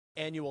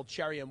annual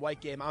Cherry and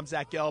White game. I'm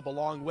Zach Gelb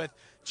along with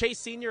Chase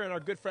Sr. and our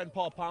good friend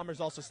Paul Palmer is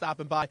also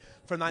stopping by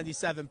from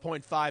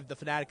 97.5. The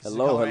Fanatics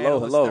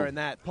Hello. during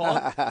that.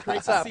 Paul,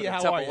 great to see you.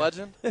 How are you?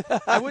 Legend?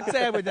 I would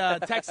say I would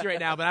text you right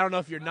now, but I don't know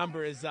if your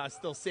number is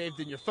still saved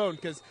in your phone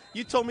because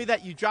you told me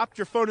that you dropped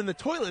your phone in the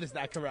toilet. Is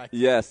that correct?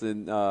 Yes,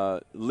 and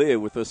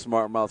Liv with her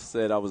smart mouth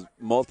said I was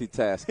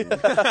multitasking.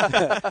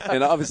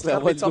 And obviously I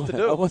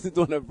wasn't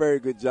doing a very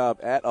good job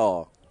at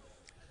all.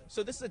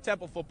 So this is a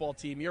Temple football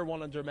team. Year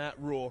one under Matt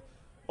Rule.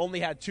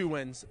 Only had 2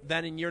 wins.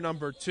 Then in year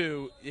number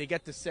 2, you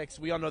get to 6.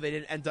 We all know they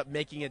didn't end up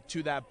making it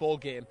to that bowl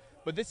game.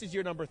 But this is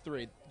year number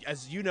 3.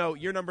 As you know,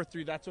 year number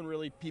 3, that's when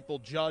really people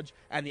judge,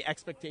 and the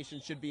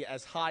expectation should be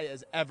as high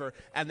as ever.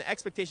 And the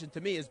expectation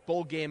to me is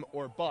bowl game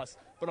or bust.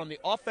 But on the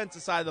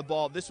offensive side of the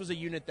ball, this was a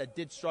unit that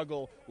did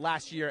struggle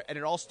last year, and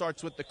it all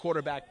starts with the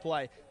quarterback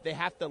play. They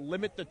have to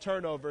limit the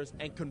turnovers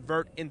and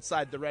convert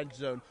inside the red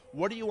zone.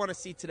 What do you want to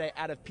see today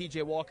out of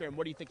P.J. Walker, and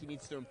what do you think he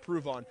needs to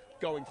improve on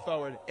going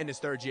forward in his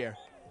 3rd year?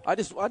 I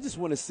just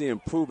want to see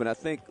improvement. I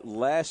think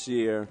last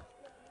year,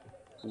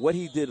 what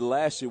he did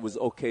last year was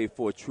okay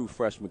for a true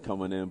freshman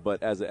coming in,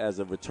 but as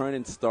a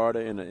returning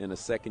starter and a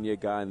second-year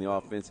guy in the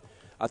offense,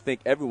 I think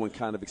everyone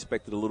kind of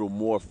expected a little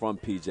more from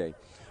PJ.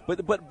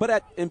 But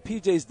in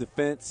PJ's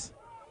defense,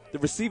 the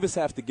receivers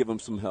have to give him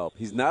some help.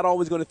 He's not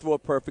always going to throw a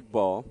perfect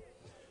ball,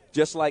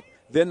 just like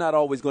they're not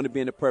always going to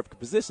be in a perfect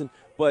position.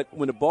 But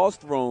when the ball's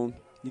thrown,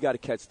 you got to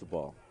catch the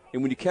ball.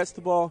 And when you catch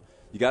the ball,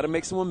 you got to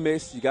make someone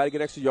miss. You got to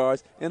get extra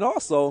yards. And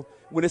also,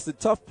 when it's a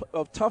tough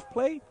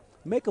play,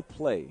 make a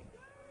play.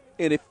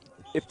 And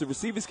if the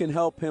receivers can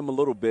help him a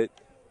little bit,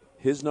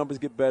 his numbers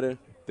get better,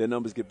 their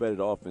numbers get better,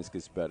 the offense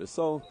gets better.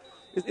 So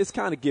it's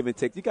kind of give and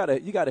take. You got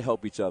to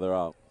help each other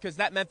out. Because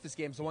that Memphis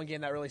game is the one game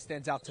that really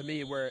stands out to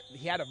me where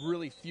he had a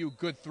really few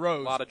good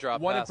throws. A lot of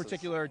drop One passes. In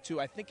particular, too,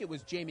 I think it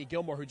was Jamie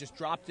Gilmore who just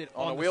dropped it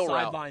on the wheel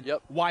sideline route.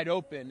 Yep. wide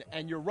open.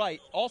 And you're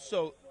right.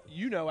 Also,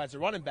 you know, as a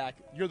running back,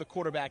 you're the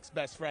quarterback's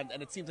best friend,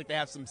 and it seems like they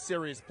have some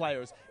serious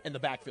players in the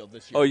backfield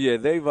this year. Oh yeah,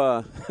 they've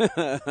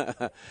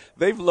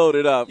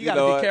loaded up. You got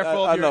to be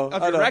careful of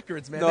your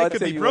records, man. They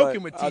could be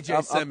broken with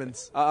T.J.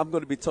 Simmons. I'm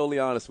going to be totally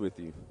honest with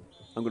you.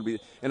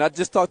 And I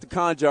just talked to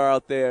Conjar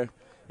out there,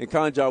 and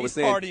Conjar was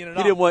saying he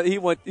didn't want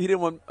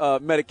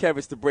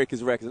Metakevich to break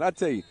his records. And I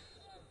tell you,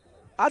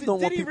 I don't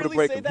want people to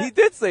break them. He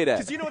did say that.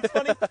 Because you know what's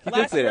funny?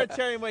 Last year at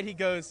Cherry and White, he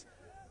goes,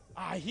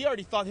 he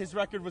already thought his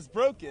record was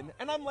broken.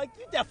 And I'm like,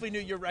 you definitely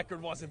knew your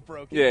record wasn't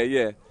broken.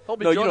 Yeah. He'll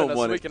be joining us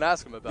so we can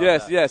ask him about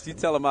that. Yes. You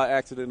tell him I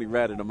accidentally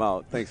ratted him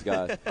out. Thanks,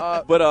 guys.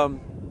 But I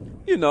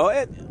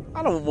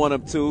don't want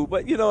him to.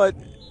 But,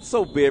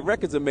 so be it.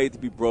 Records are made to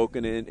be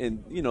broken.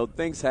 And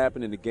things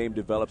happen and the game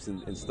develops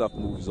and stuff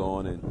moves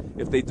on. And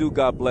if they do,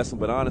 God bless them.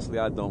 But honestly,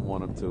 I don't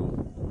want them to.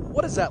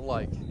 What is that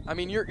like? I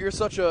mean, you're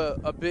such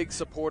a big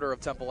supporter of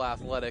Temple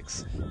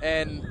Athletics.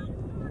 And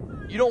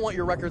you don't want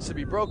your records to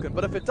be broken,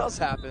 but if it does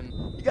happen,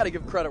 you got to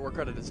give credit where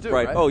credit is due,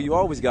 right? Oh, you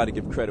always got to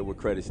give credit where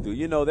credit's due.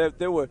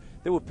 There were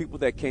people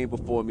that came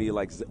before me,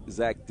 like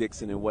Zach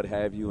Dixon and what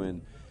have you,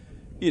 and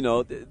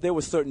there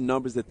were certain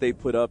numbers that they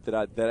put up that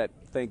I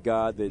thank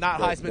God that not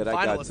Heisman that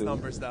I got finalist to.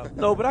 Numbers though.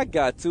 No, but I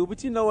got to.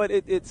 But you know what?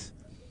 It's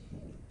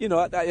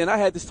and I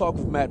had this talk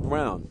with Matt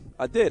Brown.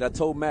 I did. I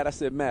told Matt. I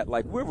said, Matt,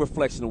 like we're a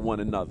reflection of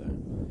one another.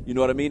 You know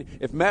what I mean?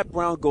 If Matt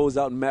Brown goes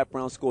out and Matt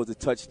Brown scores a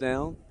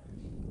touchdown,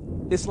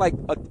 it's like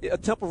a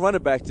Temple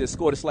running back just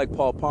scored. It's like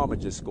Paul Palmer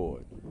just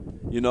scored,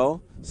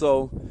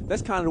 So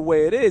that's kind of the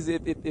way it is.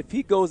 If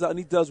he goes out and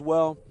he does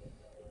well,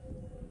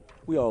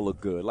 we all look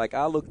good. Like,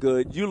 I look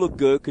good. You look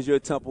good because you're a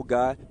Temple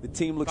guy. The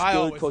team looks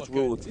good. Coach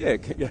Rule. Yeah,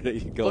 there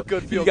you go. Look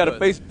good, feel you got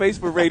good. a face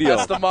for radio.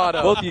 That's the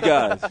motto. Both you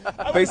guys.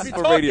 Faces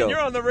for radio. You're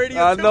on the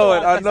radio, I too, know a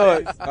it. lot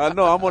these days. I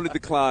know. I'm on the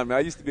decline, man.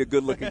 I used to be a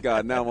good-looking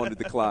guy. Now I'm on the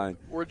decline.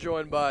 We're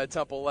joined by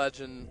Temple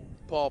legend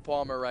Paul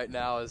Palmer right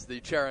now as the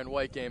Cherry and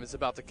White game is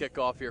about to kick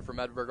off here from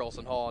Edward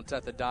Olson Hall on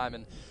 10th and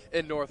Diamond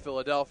in North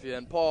Philadelphia.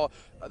 And, Paul,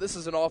 this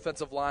is an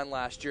offensive line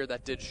last year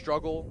that did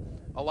struggle.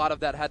 A lot of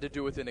that had to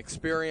do with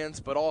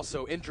inexperience, but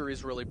also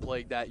injuries really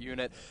plagued that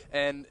unit.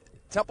 And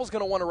Temple's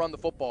going to want to run the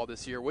football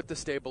this year with the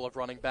stable of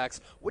running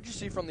backs. What did you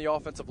see from the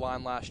offensive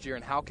line last year,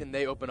 and how can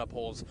they open up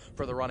holes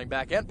for the running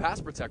back and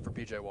pass protect for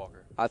P.J.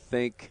 Walker? I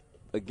think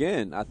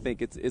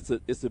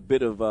it's a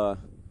bit of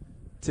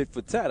tit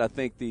for tat. I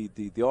think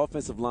the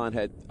offensive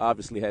line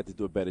obviously had to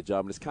do a better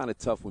job, and it's kind of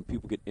tough when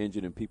people get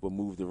injured and people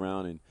moved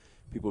around and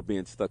people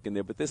being stuck in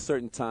there. But there's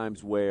certain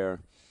times where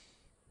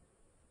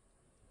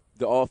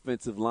the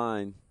offensive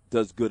line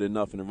does good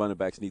enough and the running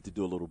backs need to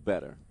do a little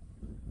better.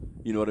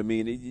 You know what I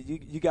mean?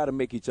 You got to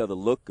make each other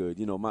look good.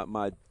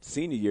 My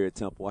senior year at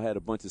Temple, I had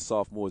a bunch of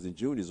sophomores and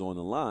juniors on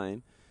the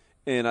line,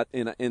 and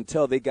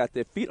until they got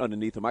their feet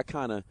underneath them, I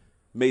kind of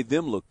made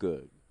them look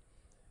good.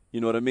 You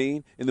know what I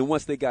mean? And then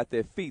once they got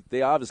their feet,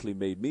 they obviously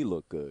made me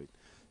look good.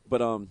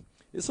 But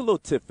it's a little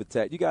tit for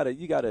tat. You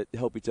gotta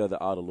help each other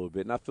out a little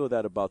bit. And I feel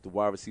that about the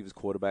wide receivers,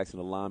 quarterbacks, and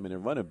the linemen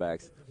and running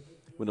backs.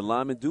 When the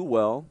linemen do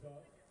well,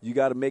 you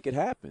got to make it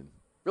happen.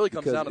 Really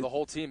comes down to the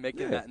whole team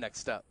making that next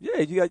step. Yeah,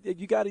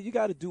 you got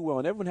to do well,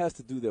 and everyone has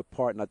to do their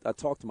part. And I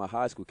talk to my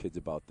high school kids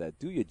about that.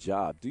 Do your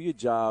job,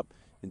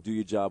 and do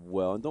your job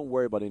well, and don't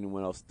worry about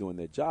anyone else doing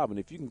their job. And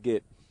if you can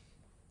get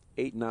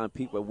 8, 9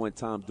 people at one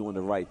time doing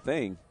the right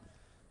thing,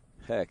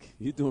 heck,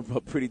 you're doing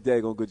a pretty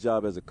daggone good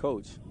job as a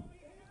coach.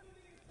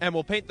 And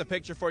we'll paint the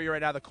picture for you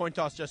right now. The coin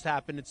toss just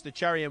happened. It's the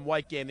cherry and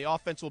white game. The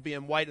offense will be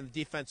in white and the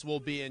defense will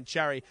be in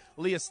cherry.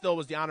 Leah Still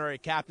was the honorary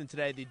captain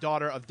today, the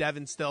daughter of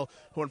Devin Still,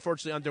 who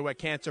unfortunately underwent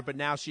cancer, but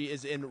now she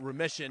is in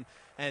remission.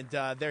 And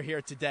they're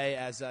here today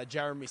as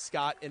Jeremy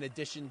Scott, in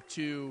addition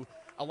to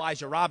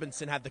Elijah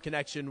Robinson, had the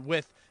connection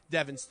with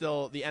Devin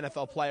Still, the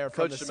NFL player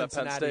from the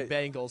Cincinnati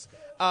Bengals.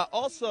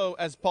 Also,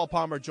 as Paul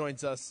Palmer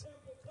joins us,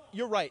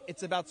 you're right.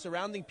 It's about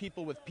surrounding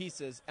people with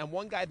pieces. And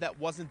one guy that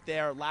wasn't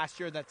there last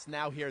year that's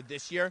now here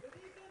this year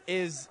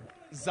is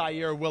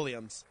Zaire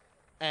Williams.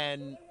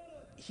 And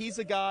he's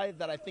a guy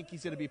that I think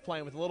he's going to be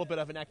playing with a little bit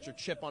of an extra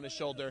chip on his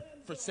shoulder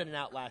for sitting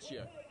out last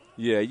year.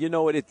 Yeah, you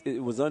know what?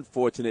 It was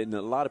unfortunate, and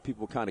a lot of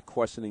people kind of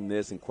questioning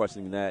this and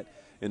questioning that.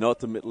 And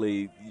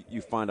ultimately,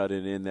 you find out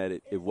in the end that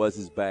it was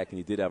his back and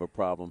he did have a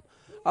problem.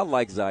 I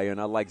like Zaire, and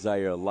I like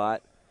Zaire a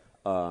lot.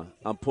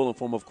 I'm pulling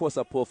for him. Of course,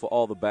 I pull for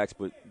all the backs,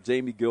 but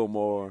Jamie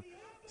Gilmore,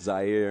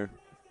 Zaire,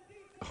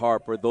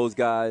 Harper, those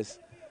guys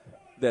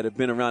that have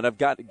been around, I've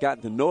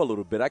gotten to know a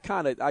little bit.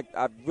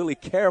 I really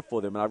care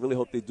for them, and I really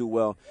hope they do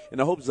well. And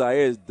I hope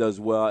Zaire does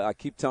well. I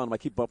keep telling him, I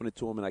keep bumping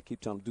into him, and I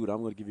keep telling him, dude,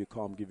 I'm going to give you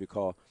a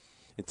call,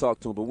 and talk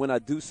to him. But when I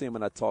do see him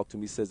and I talk to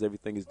him, he says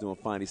everything is doing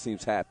fine. He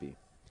seems happy.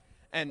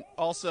 And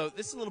also,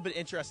 this is a little bit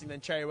interesting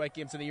than cherry white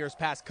games in the years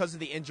past because of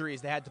the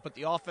injuries. They had to put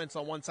the offense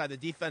on one side, the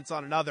defense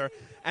on another,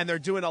 and they're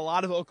doing a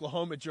lot of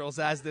Oklahoma drills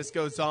as this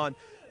goes on.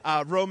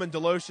 Roman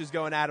Deloche is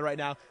going at it right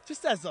now.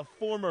 Just as a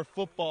former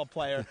football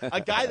player,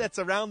 a guy that's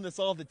around this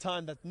all the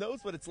time, that knows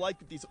what it's like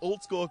with these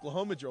old school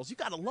Oklahoma drills. You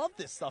got to love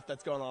this stuff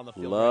that's going on the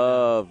field.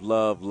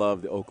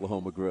 Love the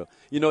Oklahoma drill.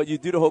 You know, you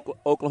do the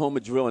Oklahoma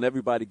drill and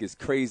everybody gets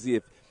crazy.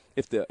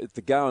 If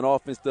the guy on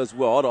offense does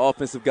well, all the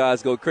offensive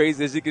guys go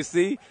crazy, as you can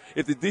see.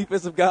 If the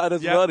defensive guy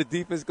does well, the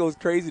defense goes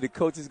crazy, the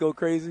coaches go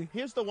crazy.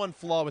 Here's the one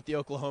flaw with the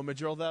Oklahoma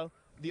drill, though.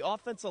 The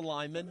offensive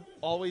lineman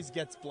always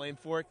gets blamed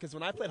for it because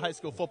when I played high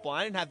school football,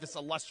 I didn't have this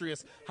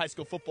illustrious high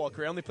school football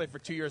career. I only played for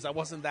 2 years. I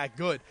wasn't that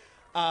good.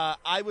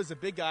 I was a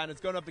big guy, and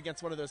it's going up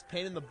against one of those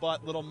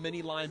pain-in-the-butt little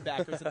mini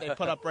linebackers that they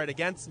put up right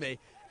against me.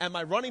 And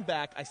my running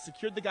back, I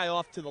secured the guy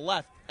off to the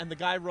left, and the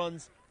guy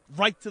runs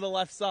right to the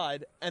left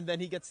side, and then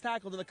he gets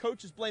tackled, and the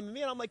coach is blaming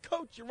me. And I'm like,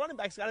 Coach, your running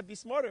back's got to be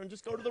smarter and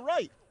just go to the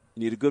right.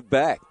 You need a good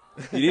back.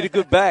 You need a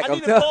good back. I'm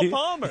telling you.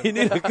 Palmer. You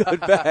need a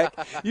good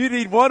back. You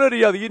need one or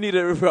the other. You need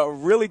a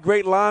really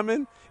great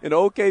lineman, an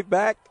okay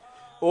back,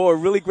 or a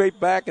really great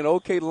back, and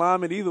okay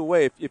lineman. Either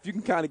way, if you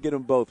can kind of get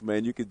them both,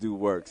 man, you can do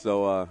work.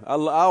 So I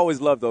always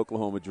loved the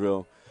Oklahoma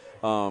drill.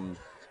 And,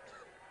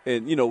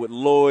 you know, with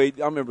Lloyd,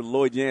 I remember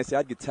Lloyd Yancey,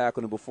 I'd get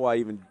tackled him before I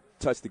even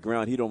touch the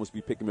ground. He'd almost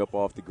be picking me up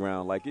off the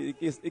ground. Like,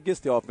 it gets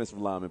the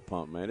offensive lineman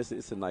pumped, man.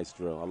 It's a nice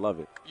drill. I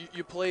love it.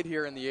 You played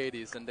here in the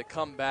 80s, and to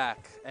come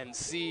back and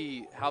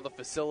see how the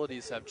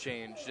facilities have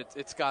changed,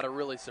 it's got to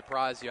really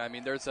surprise you. I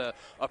mean, there's a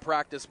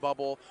practice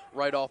bubble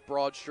right off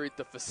Broad Street.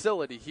 The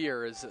facility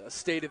here is a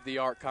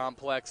state-of-the-art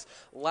complex.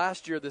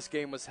 Last year, this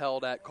game was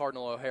held at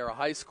Cardinal O'Hara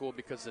High School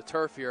because the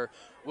turf here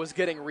was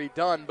getting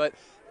redone, but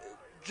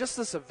just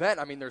this event,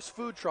 I mean, there's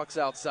food trucks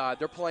outside.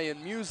 They're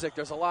playing music.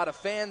 There's a lot of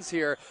fans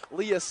here.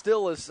 Leah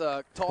Still is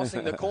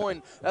tossing the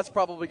coin. That's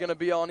probably going to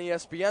be on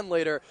ESPN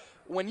later.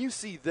 When you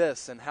see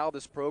this and how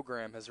this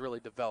program has really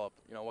developed,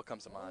 you know, what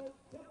comes to mind?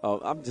 Oh,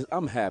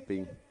 I'm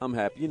happy.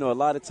 You know, a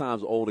lot of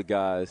times older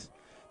guys,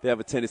 they have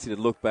a tendency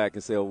to look back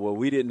and say, oh, well,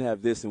 we didn't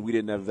have this and we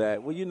didn't have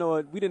that. Well, you know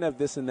what? We didn't have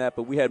this and that,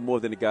 but we had more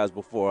than the guys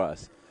before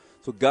us.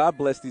 So God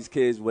bless these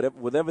kids.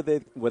 Whatever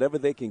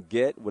they can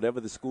get, whatever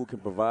the school can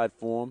provide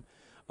for them,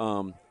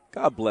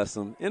 God bless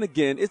them. And,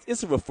 again,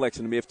 it's a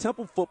reflection to me. If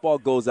Temple football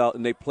goes out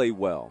and they play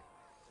well,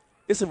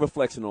 it's a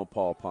reflection on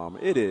Paul Palmer.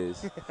 It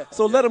is.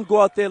 So let them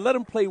go out there. Let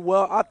them play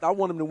well. I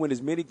want them to win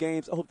as many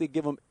games. I hope they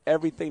give them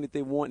everything that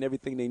they want and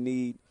everything they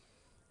need.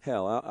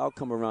 Hell, I'll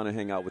come around and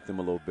hang out with them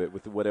a little bit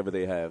with whatever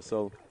they have.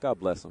 So God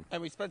bless them.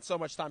 And we spent so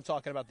much time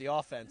talking about the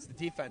offense. The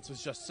defense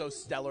was just so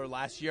stellar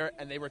last year,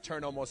 and they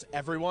returned almost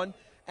everyone.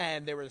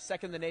 And they were the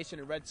second in the nation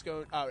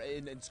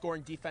in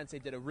scoring defense. They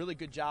did a really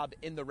good job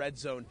in the red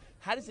zone.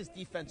 How does this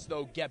defense,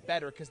 though, get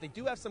better? Because they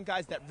do have some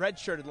guys that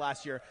redshirted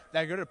last year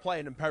that are going to play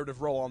an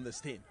imperative role on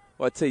this team.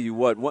 Well, I tell you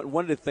what,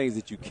 one of the things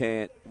that you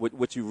can't,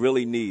 what you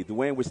really need, the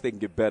way in which they can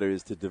get better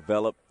is to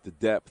develop the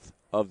depth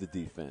of the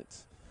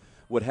defense.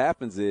 What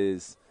happens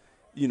is,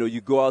 you know,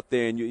 you go out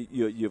there and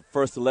your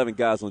first 11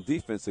 guys on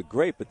defense are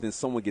great, but then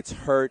someone gets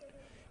hurt.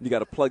 You got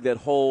to plug that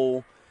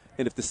hole.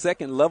 And if the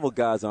second level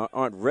guys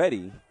aren't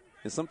ready,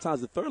 and sometimes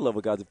the third level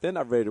guys, if they're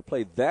not ready to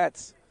play,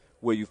 that's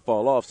where you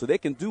fall off. So they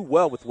can do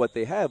well with what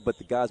they have, but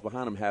the guys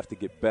behind them have to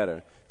get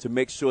better to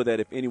make sure that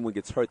if anyone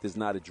gets hurt, there's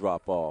not a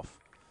drop off.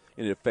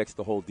 And it affects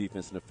the whole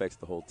defense and affects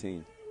the whole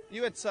team.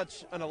 You had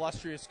such an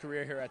illustrious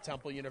career here at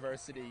Temple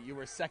University. You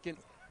were second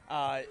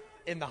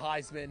in the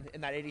Heisman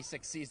in that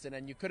 86 season,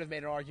 and you could have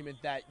made an argument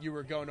that you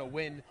were going to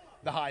win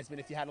the Heisman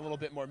if you had a little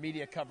bit more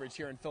media coverage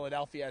here in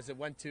Philadelphia as it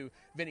went to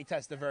Vinny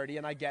Testaverde,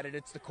 and I get it,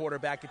 it's the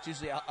quarterback. It's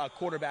usually a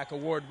quarterback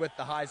award with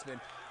the Heisman.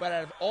 But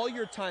out of all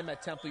your time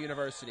at Temple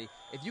University,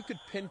 if you could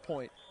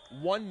pinpoint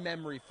one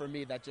memory for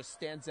me that just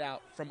stands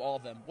out from all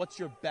of them, what's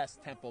your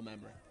best Temple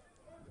memory?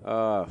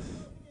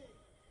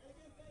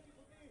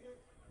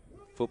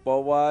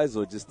 Football-wise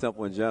or just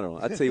Temple in general?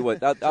 I tell you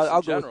what,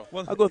 I'll go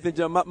with the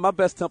general. My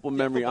best Temple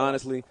memory,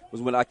 honestly,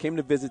 was when I came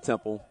to visit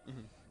Temple,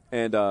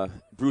 and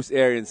Bruce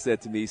Arians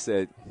said to me, he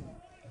said,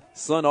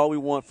 "Son, all we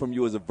want from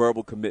you is a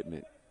verbal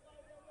commitment."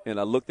 And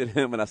I looked at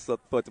him and I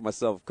thought to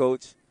myself,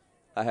 "Coach,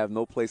 I have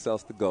no place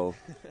else to go.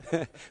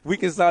 We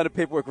can sign the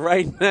paperwork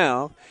right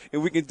now,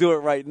 and we can do it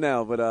right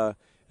now." But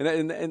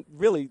and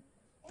really,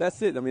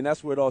 that's it. I mean,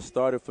 that's where it all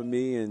started for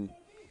me, and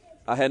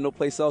I had no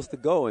place else to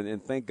go.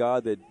 And thank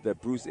God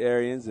that Bruce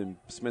Arians and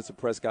Spencer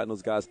Prescott and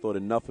those guys thought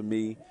enough of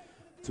me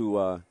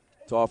to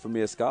offer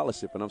me a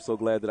scholarship, and I'm so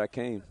glad that I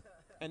came.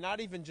 And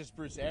not even just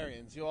Bruce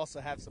Arians. You also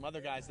have some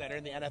other guys that are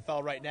in the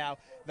NFL right now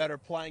that are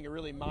playing a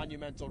really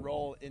monumental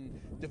role in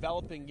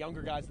developing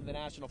younger guys in the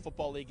National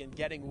Football League and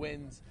getting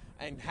wins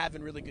and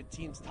having really good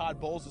teams. Todd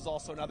Bowles is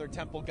also another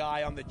Temple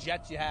guy. On the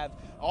Jets, you have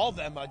all of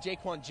them,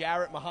 Jaquan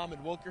Jarrett,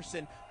 Muhammad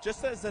Wilkerson.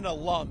 Just as an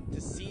alum, to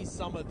see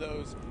some of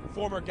those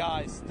former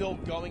guys still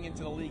going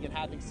into the league and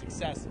having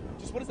success,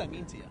 just what does that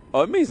mean to you?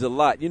 Oh, it means a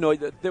lot. You know,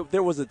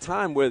 there was a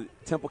time where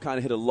Temple kind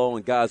of hit a low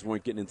and guys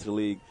weren't getting into the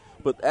league.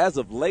 But as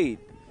of late,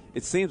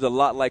 it seems a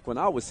lot like when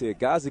I was here.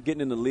 Guys are getting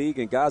in the league,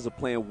 and guys are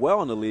playing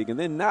well in the league. And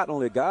then not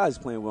only are guys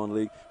playing well in the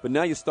league, but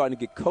now you're starting to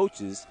get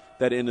coaches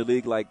that are in the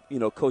league, like, you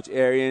know, Coach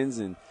Arians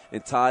and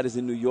Todd is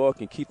in New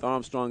York, and Keith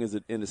Armstrong is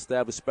an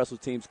established special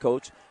teams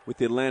coach with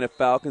the Atlanta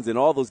Falcons, and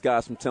all those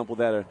guys from Temple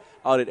that are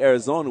out at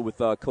Arizona with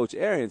Coach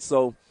Arians.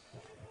 So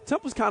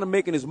Temple's kind of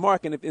making his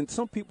mark, and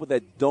some people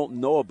that don't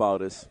know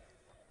about us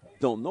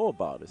don't know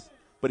about us.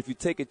 But if you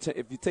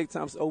take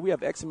time, we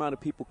have X amount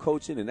of people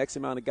coaching and X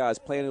amount of guys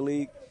playing in the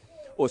league,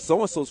 or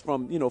so-and-so's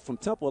from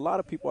Temple, a lot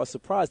of people are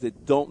surprised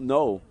that don't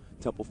know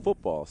Temple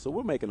football. So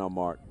we're making our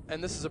mark.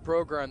 And this is a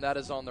program that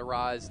is on the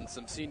rise and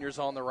some seniors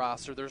on the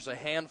roster. There's a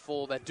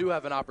handful that do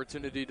have an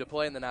opportunity to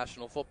play in the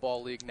National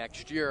Football League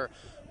next year.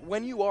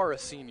 When you are a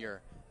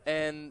senior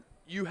and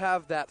you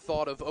have that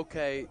thought of,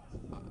 okay,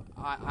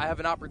 I have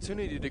an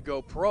opportunity to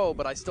go pro,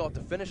 but I still have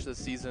to finish this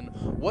season,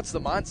 what's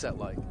the mindset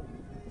like?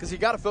 Because you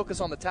got to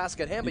focus on the task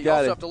at hand, but you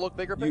also have to look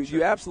bigger picture.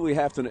 You absolutely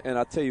have to. And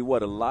I'll tell you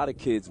what, a lot of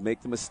kids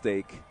make the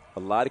mistake. A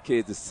lot of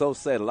kids, it's so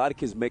sad, a lot of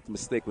kids make the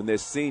mistake when they're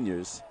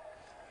seniors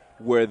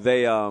where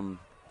they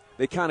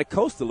kind of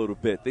coast a little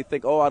bit. They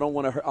think, I don't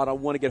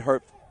want to get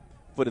hurt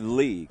for the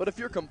league. But if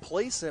you're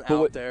complacent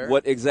out there.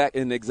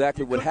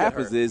 Exactly what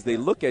happens is they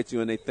look at you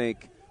and they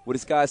think, well,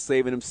 this guy's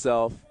saving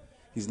himself.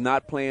 He's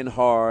not playing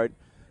hard.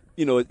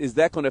 You know, is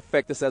that going to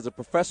affect us as a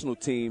professional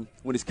team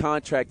when his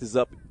contract is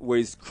up, where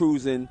he's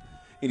cruising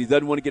and he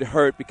doesn't want to get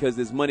hurt because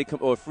there's money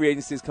or free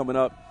agency is coming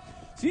up?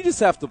 So you just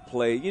have to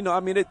play. You know, I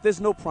mean,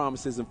 there's no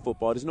promises in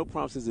football. There's no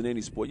promises in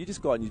any sport. You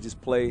just go out and you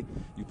just play.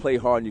 You play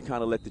hard and you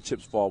kind of let the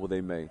chips fall where they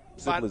may.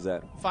 Simple as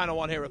that. Final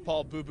one here with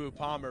Paul Boo Boo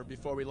Palmer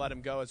before we let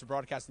him go, as we're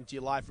broadcasting to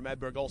you live from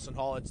Edberg Olson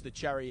Hall. It's the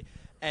Cherry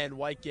and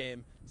White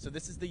game. So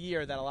this is the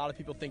year that a lot of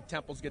people think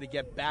Temple's going to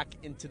get back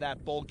into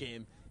that bowl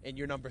game. And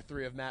you're number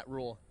 3 of Matt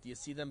Rule. Do you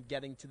see them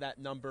getting to that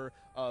number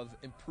of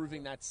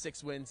improving that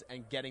 6 wins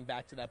and getting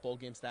back to that bowl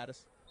game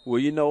status? Well,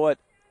 you know what?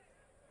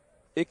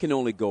 It can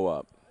only go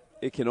up.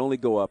 It can only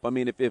go up. I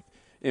mean,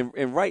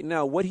 and right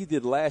now, what he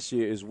did last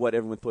year is what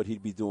everyone thought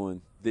he'd be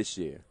doing this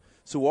year.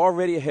 So we're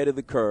already ahead of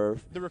the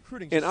curve. The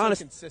recruiting is so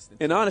consistent.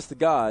 And honest to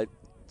God,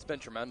 it's been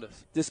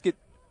tremendous.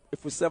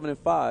 If we're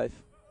 7-5,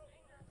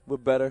 we're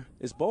better.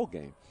 It's bowl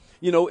game.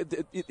 You know,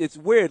 it's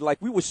weird. Like,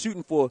 we were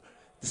shooting for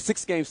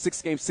 6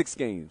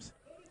 games.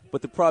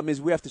 But the problem is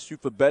we have to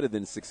shoot for better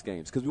than 6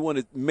 games because we want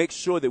to make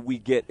sure that we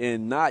get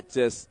in, not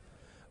just,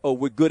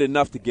 we're good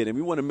enough to get in.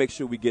 We want to make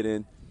sure we get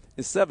in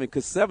 7,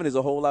 because 7 is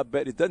a whole lot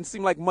better. It doesn't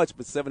seem like much,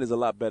 but 7 is a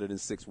lot better than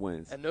 6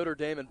 wins. And Notre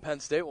Dame and Penn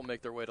State will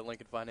make their way to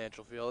Lincoln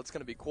Financial Field. It's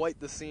going to be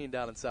quite the scene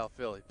down in South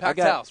Philly. Packed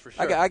house for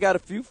sure. I got a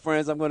few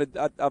friends.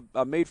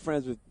 I made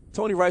friends with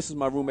Tony Rice, was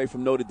my roommate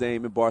from Notre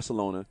Dame in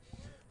Barcelona.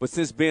 But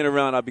since being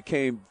around, I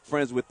became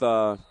friends with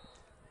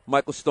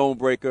Michael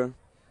Stonebreaker,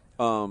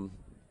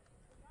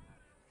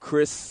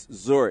 Chris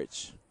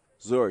Zurich,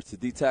 the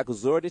D tackle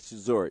Zurich,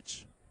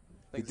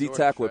 the D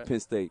tackle at Penn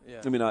State.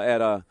 Yeah. I mean,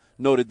 at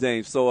Notre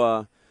Dame.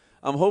 So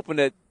I'm hoping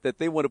that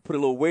they want to put a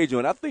little wager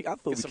on. I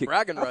thought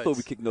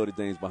we kicked Notre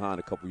Dame's behind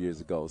a couple years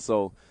ago.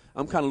 So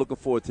I'm kind of looking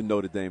forward to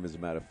Notre Dame, as a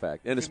matter of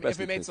fact, and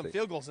especially if we made some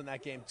field goals in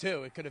that game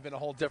too, it could have been a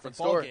whole different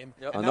ball game.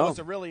 Yep. And that was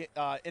a really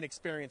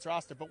inexperienced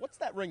roster. But what's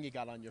that ring you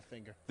got on your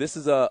finger? This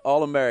is a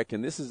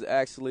All-American. This is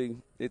actually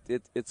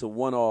it's a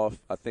one-off.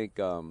 I think.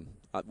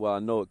 I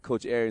know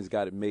Coach Arians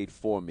got it made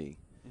for me.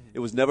 Mm-hmm. It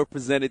was never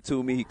presented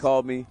to me. He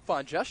called me.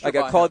 Fine gesture. I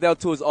got called down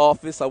to his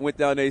office. I went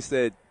down there. He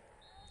said,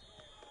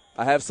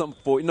 I have something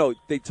for you. No,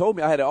 they told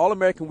me I had an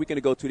All-American weekend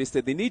to go to. They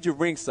said they need your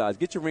ring size.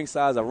 Get your ring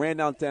size. I ran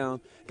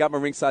downtown, got my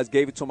ring size,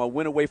 gave it to them. I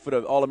went away for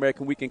the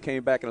All-American weekend,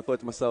 came back, and I thought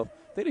to myself,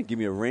 they didn't give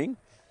me a ring.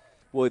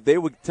 Well,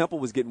 Temple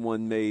was getting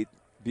one made,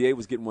 BA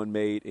was getting one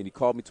made, and he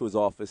called me to his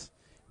office.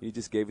 And he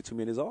just gave it to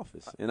me in his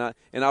office, and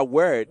I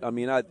wear it. I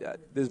mean,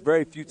 there's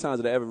very few times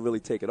that I ever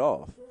really take it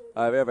off.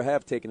 I've ever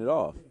have taken it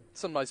off.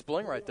 Some nice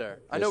bling right there.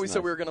 I know we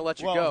said we were going to let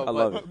you well, go. I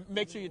love it.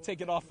 Make sure you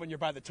take it off when you're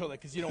by the toilet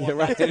because you don't want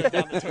that to go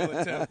down the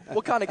toilet too.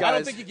 What kind of guys? I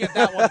don't think you get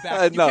that one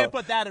back. You No. can't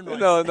put that in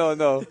writing.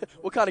 No.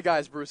 What kind of guy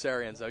is Bruce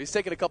Arians, though? He's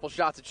taking a couple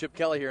shots at Chip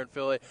Kelly here in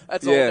Philly.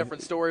 That's a whole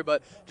different story,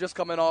 but just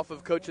coming off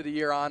of Coach of the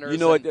Year honors, You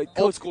know what,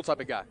 old school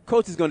type of guy.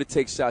 Coach is going to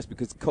take shots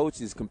because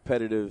Coach is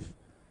competitive.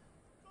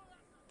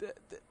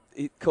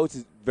 Coach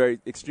is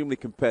extremely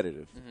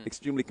competitive,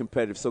 extremely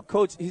competitive. So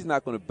Coach, he's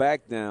not going to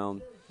back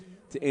down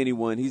to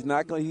anyone. He's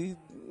not going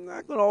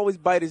to always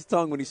bite his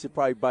tongue when he should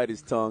probably bite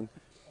his tongue.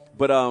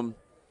 But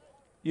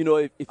you know,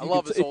 if I you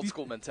love his if old you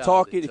school mentality.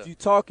 talk it, too. if you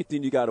talk it,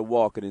 then you got to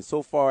walk it. And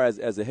so far as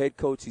a head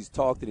coach, he's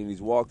talked it and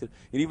he's walked it.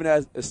 And even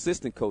as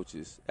assistant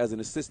coaches, as an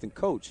assistant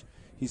coach,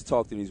 he's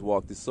talked it and he's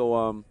walked it.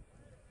 So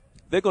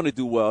they're going to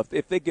do well.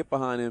 If they get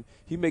behind him,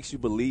 he makes you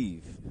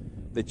believe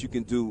that you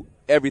can do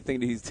everything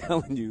that he's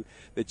telling you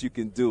that you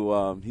can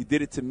do. He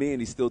did it to me,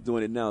 and he's still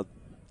doing it now,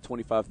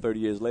 25, 30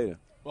 years later.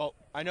 Well,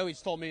 I know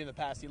he's told me in the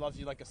past he loves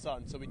you like a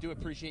son, so we do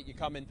appreciate you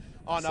coming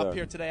on Yes, up sir.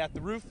 here today at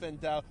the roof, and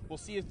we'll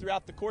see you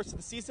throughout the course of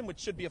the season, which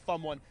should be a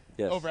fun one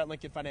over at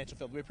Lincoln Financial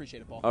Field. We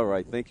appreciate it, Paul. All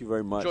right. Thank you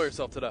very much. Enjoy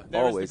yourself today.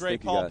 There's Always. the great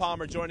Thank you, Paul guys.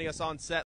 Palmer joining us on set.